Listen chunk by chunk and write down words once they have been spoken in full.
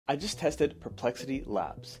I just tested Perplexity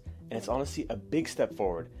Labs, and it's honestly a big step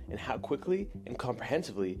forward in how quickly and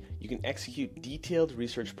comprehensively you can execute detailed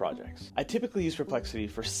research projects. I typically use Perplexity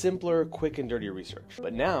for simpler, quick and dirty research,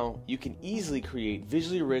 but now you can easily create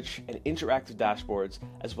visually rich and interactive dashboards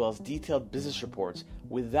as well as detailed business reports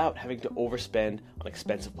without having to overspend on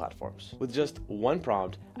expensive platforms. With just one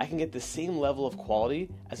prompt, I can get the same level of quality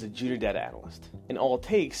as a junior data analyst, and all it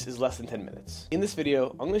takes is less than 10 minutes. In this video,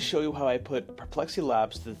 I'm going to show you how I put Perplexity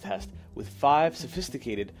Labs to the test with 5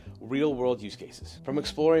 sophisticated real-world use cases. From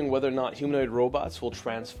exploring whether or not humanoid robots will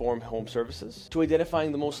transform home services, to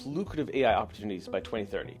identifying the most lucrative AI opportunities by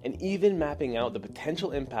 2030, and even mapping out the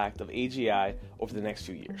potential impact of AGI over the next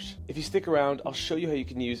few years. If you stick around, I'll show you how you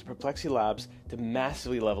can use Perplexity Labs to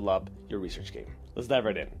massively level up your research game. Let's dive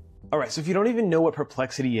right in. Alright, so if you don't even know what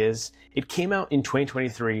Perplexity is, it came out in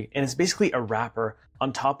 2023, and it's basically a wrapper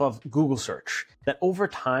on top of Google search that over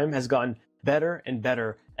time has gotten better and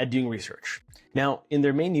better at doing research. Now, in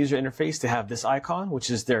their main user interface, they have this icon, which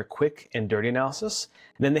is their quick and dirty analysis.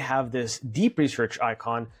 And then they have this deep research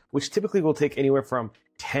icon, which typically will take anywhere from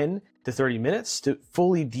 10 to 30 minutes to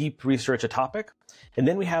fully deep research a topic. And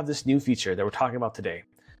then we have this new feature that we're talking about today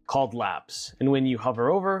called Labs. And when you hover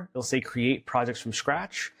over, it'll say create projects from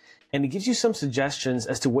scratch. And it gives you some suggestions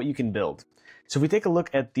as to what you can build. So if we take a look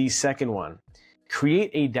at the second one,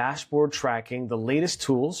 create a dashboard tracking the latest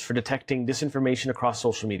tools for detecting disinformation across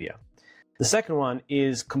social media. The second one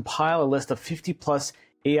is compile a list of 50 plus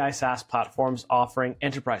AI SaaS platforms offering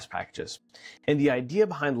enterprise packages. And the idea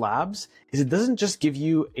behind Labs is it doesn't just give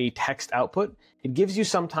you a text output, it gives you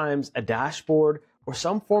sometimes a dashboard or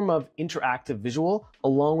some form of interactive visual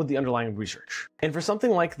along with the underlying research. And for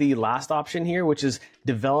something like the last option here, which is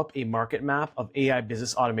develop a market map of AI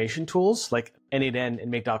business automation tools like N8N and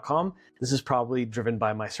Make.com, this is probably driven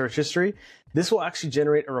by my search history. This will actually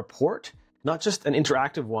generate a report, not just an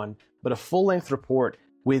interactive one, but a full-length report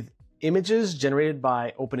with images generated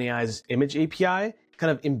by OpenAI's image API kind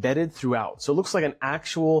of embedded throughout. So it looks like an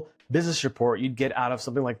actual business report you'd get out of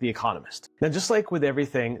something like The Economist. Now, just like with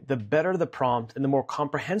everything, the better the prompt and the more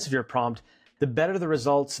comprehensive your prompt, the better the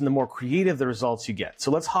results and the more creative the results you get. So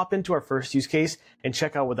let's hop into our first use case and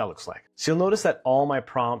check out what that looks like. So you'll notice that all my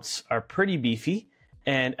prompts are pretty beefy.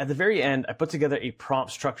 And at the very end, I put together a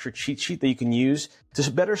prompt structure cheat sheet that you can use to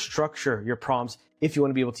better structure your prompts if you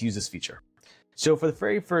want to be able to use this feature. So for the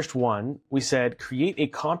very first one, we said create a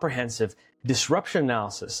comprehensive disruption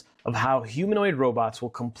analysis of how humanoid robots will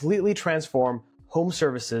completely transform home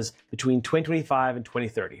services between 2025 and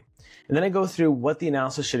 2030. And then I go through what the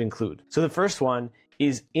analysis should include. So the first one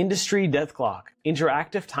is industry death clock,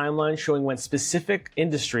 interactive timeline showing when specific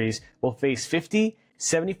industries will face 50,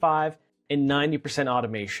 75, and 90%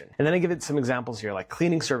 automation. And then I give it some examples here like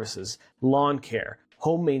cleaning services, lawn care,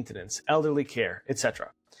 home maintenance, elderly care,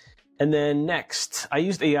 etc. And then next, I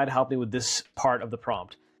used AI to help me with this part of the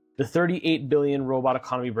prompt. The 38 billion robot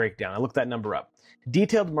economy breakdown. I looked that number up.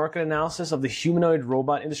 Detailed market analysis of the humanoid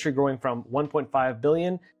robot industry growing from 1.5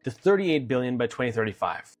 billion to 38 billion by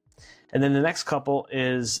 2035. And then the next couple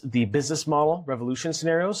is the business model revolution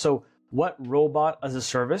scenario. So what robot as a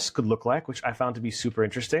service could look like, which I found to be super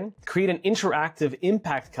interesting. Create an interactive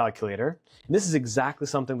impact calculator. And this is exactly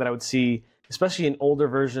something that I would see, especially in older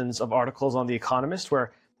versions of articles on The Economist,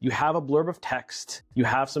 where you have a blurb of text, you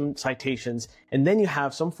have some citations, and then you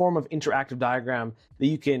have some form of interactive diagram that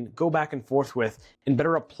you can go back and forth with and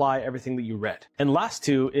better apply everything that you read. And last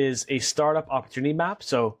two is a startup opportunity map.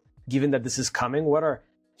 So given that this is coming, what are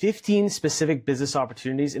 15 specific business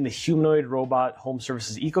opportunities in the humanoid robot home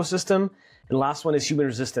services ecosystem? And last one is human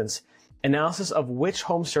resistance, analysis of which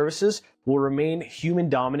home services will remain human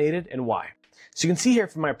dominated and why. So you can see here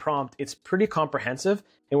from my prompt, it's pretty comprehensive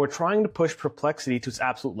and we're trying to push Perplexity to its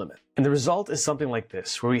absolute limit. And the result is something like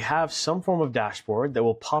this, where we have some form of dashboard that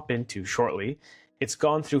we'll pop into shortly. It's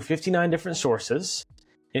gone through 59 different sources.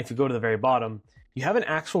 And if you go to the very bottom, you have an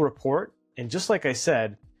actual report. And just like I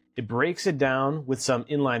said, it breaks it down with some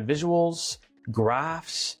inline visuals,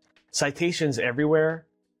 graphs, citations everywhere.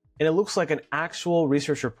 And it looks like an actual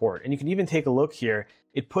research report. And you can even take a look here.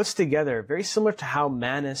 It puts together, very similar to how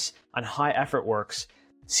Manus on high effort works,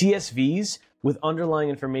 CSVs with underlying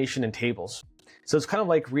information and tables. So it's kind of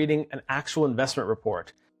like reading an actual investment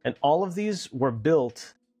report. And all of these were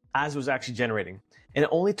built as it was actually generating. And it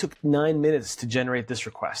only took 9 minutes to generate this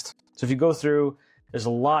request. So if you go through, there's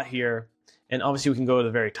a lot here. And obviously we can go to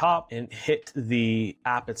the very top and hit the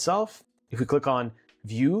app itself. If we click on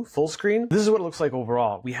view full screen, this is what it looks like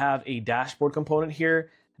overall. We have a dashboard component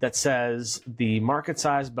here that says the market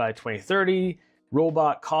size by 2030,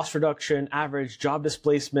 robot cost reduction, average job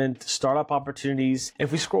displacement, startup opportunities. And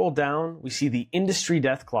if we scroll down, we see the industry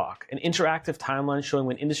death clock, an interactive timeline showing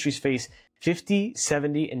when industries face 50,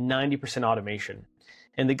 70, and 90% automation.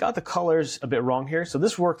 And they got the colors a bit wrong here. So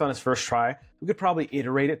this worked on its first try. We could probably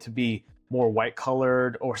iterate it to be more white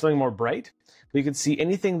colored or something more bright. We could see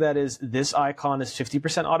anything that is this icon is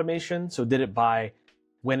 50% automation. So did it by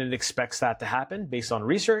when it expects that to happen based on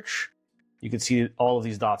research. You can see all of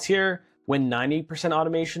these dots here. When 90%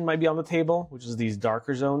 automation might be on the table, which is these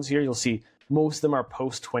darker zones here, you'll see most of them are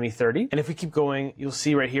post 2030. And if we keep going, you'll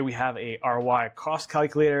see right here we have a ROI cost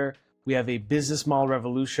calculator. We have a business model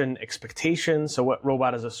revolution expectation. So what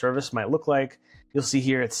robot as a service might look like. You'll see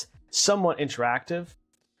here it's somewhat interactive.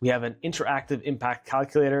 We have an interactive impact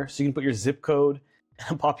calculator. So you can put your zip code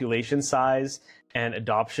and population size and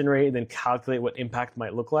adoption rate, and then calculate what impact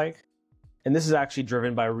might look like. And this is actually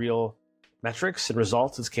driven by real metrics and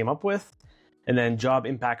results it's came up with. And then job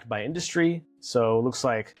impact by industry. So it looks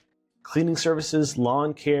like cleaning services,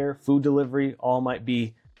 lawn care, food delivery, all might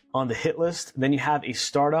be on the hit list. Then you have a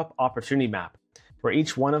startup opportunity map where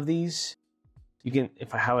each one of these, you can,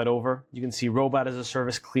 if I highlight over, you can see robot as a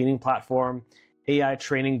service cleaning platform, AI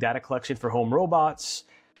training data collection for home robots,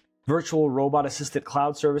 virtual robot assisted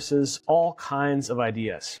cloud services, all kinds of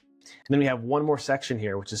ideas. And then we have one more section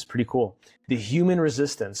here, which is pretty cool. The human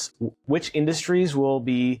resistance, which industries will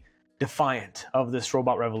be defiant of this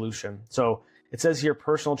robot revolution. So it says here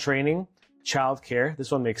personal training, childcare,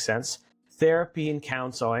 this one makes sense, therapy and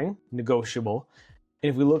counseling, negotiable. And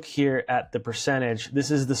if we look here at the percentage, this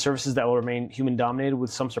is the services that will remain human dominated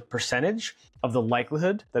with some sort of percentage of the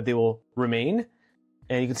likelihood that they will remain.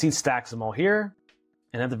 And you can see it stacks them all here.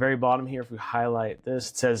 And at the very bottom here, if we highlight this,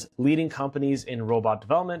 it says leading companies in robot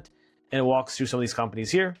development, and it walks through some of these companies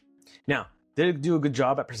here. Now, did it do a good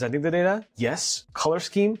job at presenting the data? Yes. Color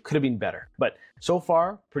scheme could have been better, but so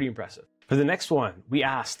far, pretty impressive. For the next one, we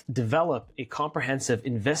asked, develop a comprehensive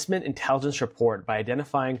investment intelligence report by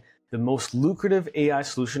identifying the most lucrative AI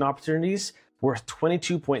solution opportunities worth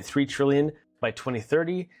 22.3 trillion by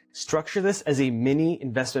 2030. Structure this as a mini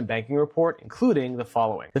investment banking report, including the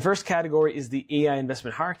following. The first category is the AI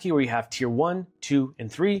investment hierarchy, where you have tier 1, 2,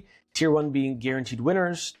 and 3. Tier 1 being guaranteed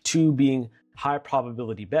winners, 2 being high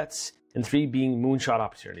probability bets, and 3 being moonshot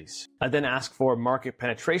opportunities. I then ask for market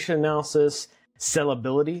penetration analysis,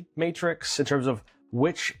 sellability matrix in terms of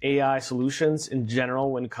which AI solutions in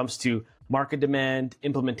general when it comes to market demand,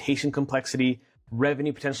 implementation complexity,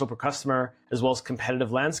 revenue potential per customer, as well as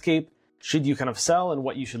competitive landscape, should you kind of sell and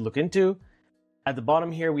what you should look into. At the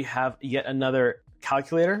bottom here, we have yet another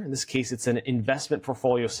calculator. In this case, it's an investment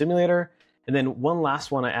portfolio simulator. And then one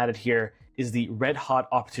last one I added here is the red hot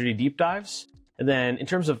opportunity deep dives. And then in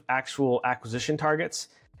terms of actual acquisition targets,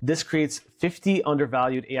 this creates 50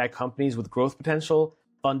 undervalued AI companies with growth potential,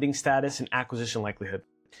 funding status, and acquisition likelihood.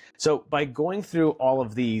 So by going through all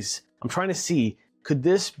of these, I'm trying to see, could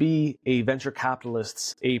this be a venture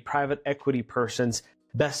capitalist's, a private equity person's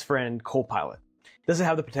best friend co-pilot? Does it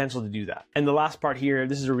have the potential to do that? And the last part here,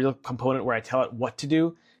 this is a real component where I tell it what to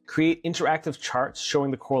do. Create interactive charts showing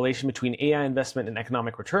the correlation between AI investment and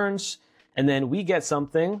economic returns. And then we get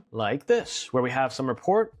something like this, where we have some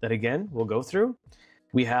report that, again, we'll go through.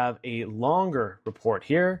 We have a longer report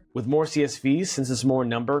here with more CSVs since it's more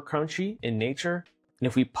number crunchy in nature. And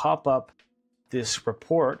if we pop up this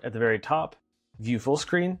report at the very top, view full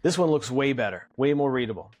screen, this one looks way better, way more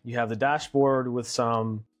readable. You have the dashboard with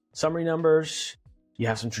some summary numbers. You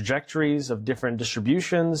have some trajectories of different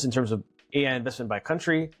distributions in terms of AI investment by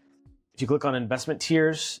country. If you click on investment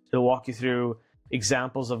tiers, it'll walk you through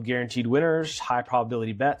examples of guaranteed winners, high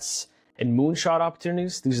probability bets, and moonshot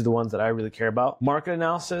opportunities. These are the ones that I really care about. Market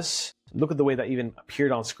analysis. Look at the way that even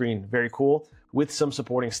appeared on screen. Very cool. With some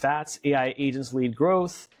supporting stats. AI agents lead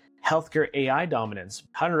growth. Healthcare AI dominance.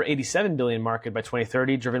 187 billion market by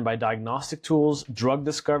 2030, driven by diagnostic tools, drug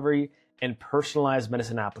discovery, and personalized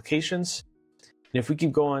medicine applications. And if we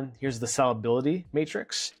keep going, here's the sellability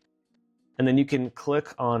matrix. And then you can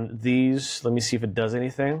click on these. Let me see if it does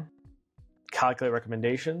anything. Calculate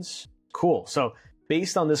recommendations. Cool. So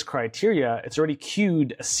based on this criteria, it's already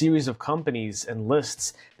queued a series of companies and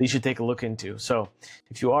lists that you should take a look into. So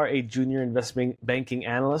if you are a junior investment banking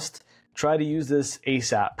analyst, try to use this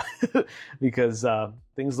ASAP because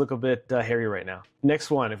things look a bit hairy right now.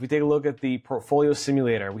 Next one, if we take a look at the portfolio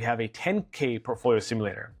simulator, we have a 10K portfolio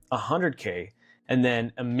simulator, 100K, and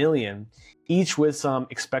then a million, each with some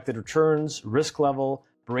expected returns, risk level,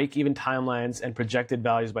 break-even timelines, and projected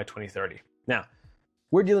values by 2030. Now,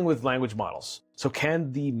 we're dealing with language models. So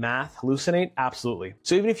can the math hallucinate? Absolutely.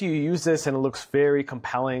 So even if you use this and it looks very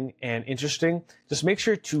compelling and interesting, just make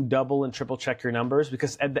sure to double and triple check your numbers,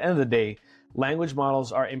 because at the end of the day, language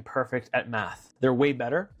models are imperfect at math. They're way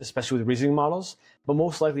better, especially with reasoning models, but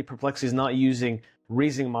most likely Perplexity is not using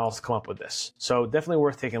reasoning models to come up with this. So definitely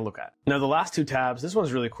worth taking a look at. Now the last two tabs, this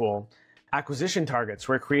one's really cool. Acquisition targets,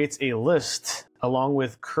 where it creates a list along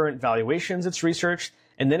with current valuations it's researched,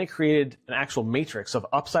 and then it created an actual matrix of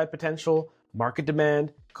upside potential, market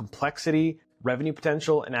demand, complexity, revenue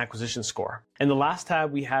potential, and acquisition score. And the last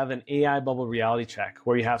tab, we have an AI bubble reality check,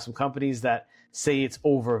 where you have some companies that say it's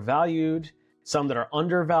overvalued, some that are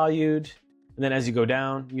undervalued, and then as you go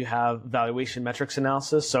down, you have valuation metrics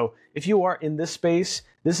analysis. So if you are in this space,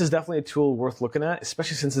 this is definitely a tool worth looking at,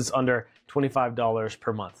 especially since it's under $25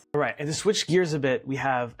 per month. All right, and to switch gears a bit, we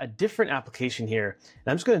have a different application here.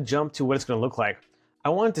 And I'm just gonna jump to what it's gonna look like. I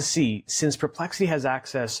wanted to see, since Perplexity has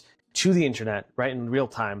access to the internet, right, in real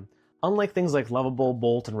time, unlike things like Lovable,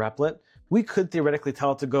 Bolt, and Replit, we could theoretically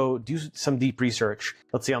tell it to go do some deep research,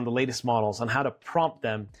 let's say on the latest models, on how to prompt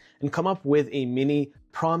them, and come up with a mini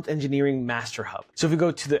prompt engineering master hub. So if we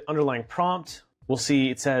go to the underlying prompt, we'll see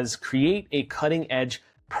it says, create a cutting-edge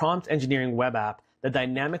prompt engineering web app that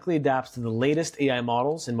dynamically adapts to the latest AI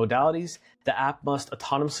models and modalities. The app must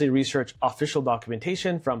autonomously research official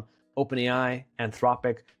documentation from OpenAI,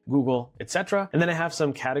 Anthropic, Google, etc. And then I have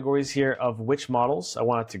some categories here of which models I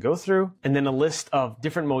want it to go through, and then a list of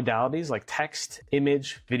different modalities like text,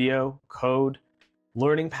 image, video, code,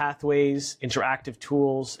 learning pathways, interactive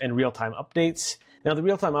tools, and real-time updates. Now the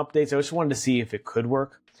real-time updates, I just wanted to see if it could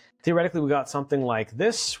work. Theoretically, we got something like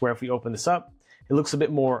this, where if we open this up, it looks a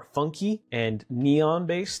bit more funky and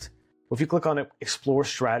neon-based. If you click on Explore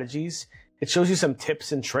Strategies, it shows you some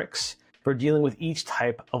tips and tricks for dealing with each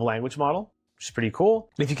type of language model, which is pretty cool.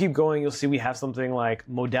 And if you keep going, you'll see we have something like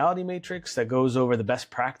Modality Matrix that goes over the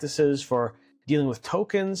best practices for dealing with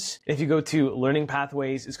tokens. If you go to Learning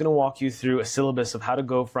Pathways, it's gonna walk you through a syllabus of how to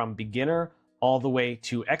go from beginner all the way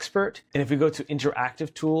to expert. And if we go to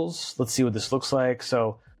interactive tools, let's see what this looks like.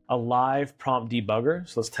 So a live prompt debugger.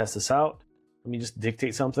 So let's test this out. Let me just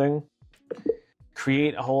dictate something.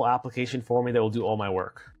 Create a whole application for me that will do all my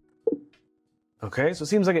work. Okay, so it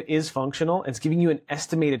seems like it is functional. It's giving you an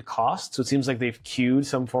estimated cost. So it seems like they've queued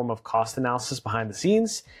some form of cost analysis behind the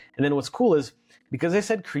scenes. And then what's cool is, because I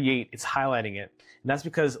said create, it's highlighting it. And that's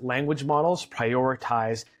because language models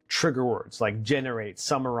prioritize trigger words like generate,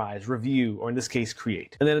 summarize, review, or in this case,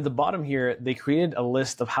 create. And then at the bottom here, they created a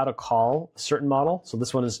list of how to call a certain model. So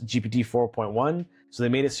this one is GPT 4.1. So they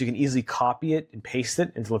made it so you can easily copy it and paste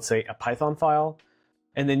it into, let's say, a Python file.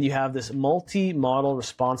 And then you have this multi-model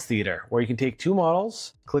response theater where you can take two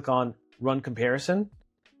models, click on run comparison.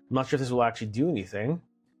 I'm not sure if this will actually do anything.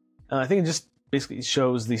 I think it just basically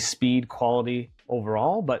shows the speed, quality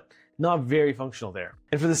overall, but not very functional there.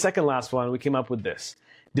 And for the second last one, we came up with this.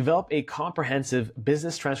 Develop a comprehensive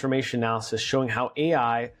business transformation analysis showing how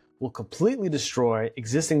AI will completely destroy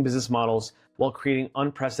existing business models while creating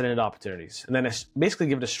unprecedented opportunities. And then basically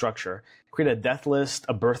give it a structure, create a death list,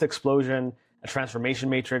 a birth explosion, a transformation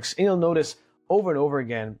matrix. And you'll notice over and over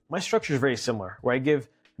again, my structure is very similar, where I give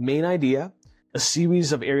main idea, a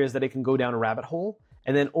series of areas that it can go down a rabbit hole,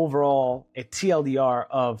 and then overall a TLDR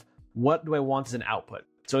of what do I want as an output.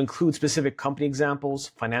 So include specific company examples,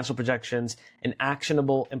 financial projections, and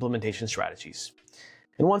actionable implementation strategies.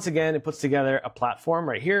 And once again, it puts together a platform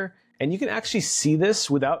right here, and you can actually see this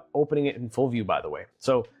without opening it in full view, by the way.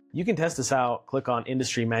 So you can test this out, click on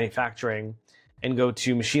industry manufacturing, and go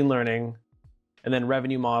to machine learning, and then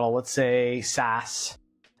revenue model, let's say SaaS,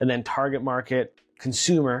 and then target market,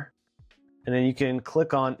 consumer, and then you can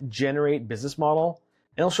click on generate business model,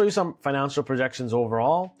 and it'll show you some financial projections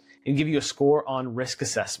overall and give you a score on risk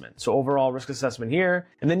assessment. So overall risk assessment here,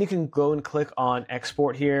 and then you can go and click on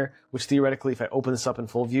export here, which theoretically, if I open this up in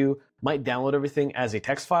full view, might download everything as a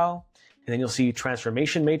text file. And then you'll see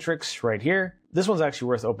transformation matrix right here. This one's actually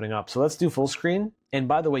worth opening up. So let's do full screen. And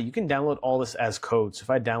by the way, you can download all this as code. So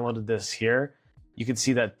if I downloaded this here, you can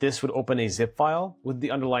see that this would open a zip file with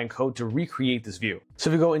the underlying code to recreate this view.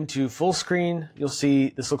 So if we go into full screen, you'll see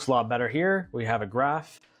this looks a lot better here. We have a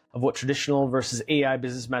graph of what traditional versus AI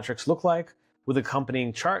business metrics look like with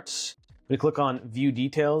accompanying charts. When you click on view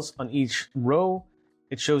details on each row,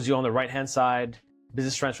 it shows you on the right-hand side,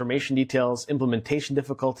 business transformation details, implementation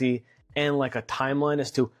difficulty, and like a timeline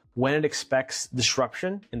as to when it expects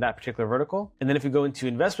disruption in that particular vertical. And then if you go into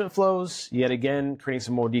investment flows, yet again, creating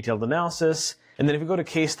some more detailed analysis. And then if you go to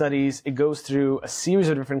case studies, it goes through a series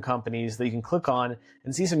of different companies that you can click on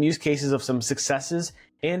and see some use cases of some successes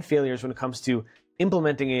and failures when it comes to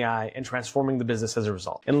implementing AI, and transforming the business as a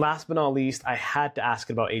result. And last but not least, I had to ask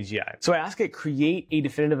it about AGI. So I asked it create a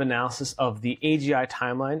definitive analysis of the AGI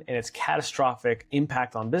timeline and its catastrophic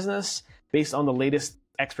impact on business based on the latest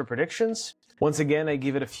expert predictions. Once again, I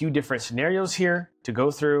gave it a few different scenarios here to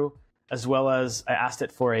go through, as well as I asked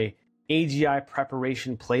it for a AGI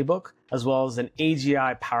preparation playbook, as well as an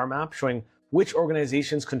AGI power map showing which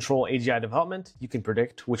organizations control AGI development. You can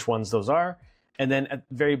predict which ones those are. And then at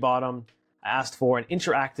the very bottom, I asked for an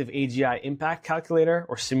interactive AGI impact calculator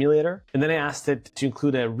or simulator. And then I asked it to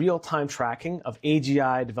include a real-time tracking of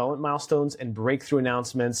AGI development milestones and breakthrough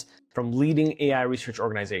announcements from leading AI research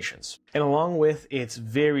organizations. And along with its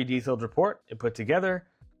very detailed report it put together,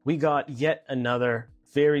 we got yet another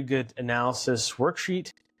very good analysis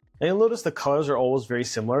worksheet. And you'll notice the colors are always very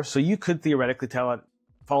similar. So you could theoretically tell it,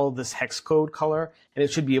 follow this hex code color, and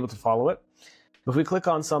it should be able to follow it. If we click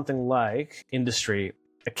on something like industry,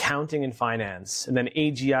 accounting and finance, and then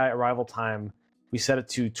AGI arrival time, we set it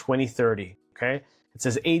to 2030, okay? It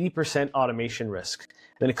says 80% automation risk.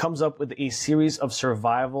 Then it comes up with a series of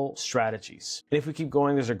survival strategies. And if we keep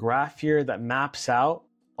going, there's a graph here that maps out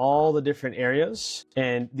all the different areas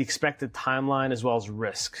and the expected timeline as well as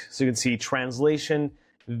risk. So you can see translation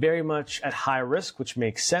very much at high risk, which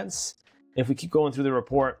makes sense. If we keep going through the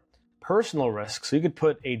report, personal risk. So you could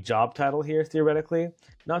put a job title here theoretically.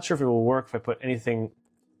 Not sure if it will work if I put anything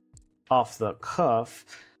off the cuff.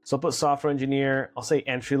 So I'll put software engineer, I'll say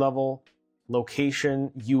entry level,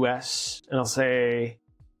 location, US, and I'll say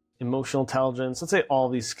emotional intelligence. Let's say all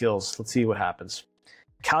these skills. Let's see what happens.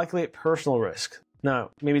 Calculate personal risk.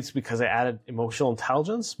 Now, maybe it's because I added emotional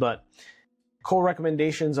intelligence, but core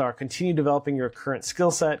recommendations are continue developing your current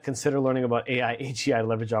skill set, consider learning about AI, AGI,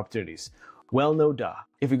 leverage opportunities. Well, no duh.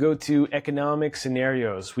 If we go to economic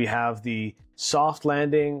scenarios, we have the soft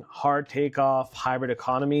landing, hard takeoff, hybrid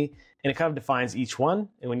economy, and it kind of defines each one.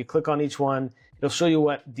 And when you click on each one, it'll show you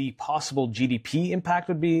what the possible GDP impact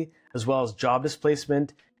would be, as well as job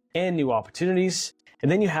displacement and new opportunities.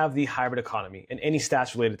 And then you have the hybrid economy and any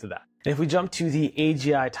stats related to that. And if we jump to the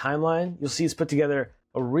AGI timeline, you'll see it's put together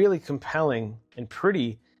a really compelling and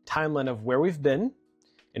pretty timeline of where we've been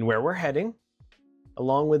and where we're heading,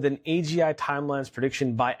 along with an AGI timelines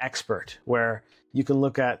prediction by expert, where you can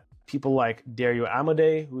look at people like Dario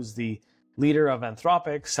Amodei, who's the leader of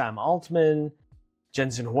Anthropic, Sam Altman,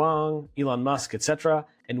 Jensen Huang, Elon Musk, etc.,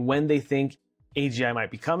 and when they think AGI might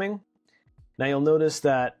be coming. Now you'll notice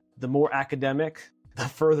that the more academic, the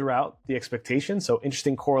further out the expectation. So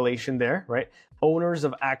interesting correlation there, right? Owners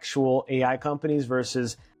of actual AI companies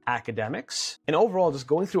versus academics. And overall, just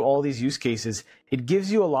going through all these use cases, it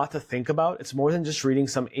gives you a lot to think about. It's more than just reading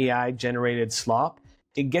some AI generated slop.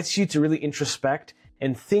 It gets you to really introspect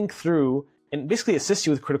and think through and basically assist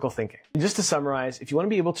you with critical thinking. And just to summarize, if you want to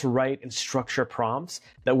be able to write and structure prompts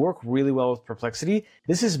that work really well with Perplexity,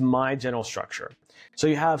 this is my general structure. So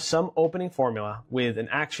you have some opening formula with an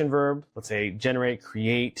action verb, let's say generate,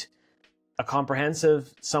 create, a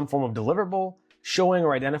comprehensive, some form of deliverable, showing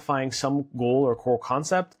or identifying some goal or core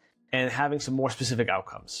concept, and having some more specific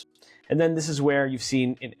outcomes. And then this is where you've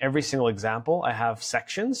seen in every single example, I have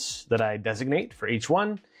sections that I designate for each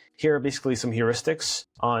one. Here are basically some heuristics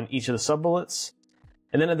on each of the sub-bullets.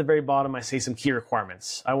 And then at the very bottom, I say some key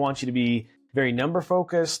requirements. I want you to be very number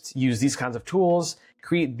focused, use these kinds of tools,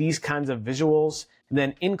 create these kinds of visuals. And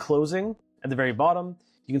then in closing, at the very bottom,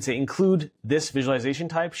 you can say include this visualization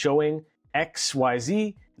type showing X, Y,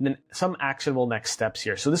 Z, and then some actionable next steps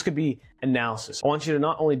here. So this could be analysis. I want you to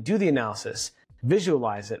not only do the analysis,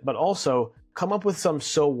 visualize it, but also come up with some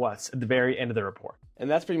so whats at the very end of the report. And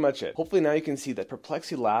that's pretty much it. Hopefully now you can see that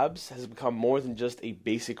Perplexity Labs has become more than just a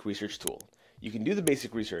basic research tool. You can do the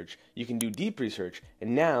basic research, you can do deep research,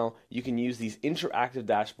 and now you can use these interactive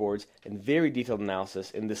dashboards and very detailed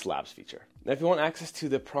analysis in this Labs feature. Now if you want access to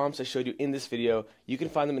the prompts I showed you in this video, you can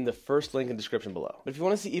find them in the first link in the description below. But if you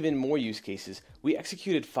want to see even more use cases, we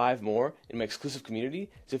executed 5 more in my exclusive community,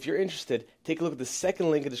 so if you're interested, take a look at the second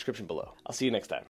link in the description below. I'll see you next time.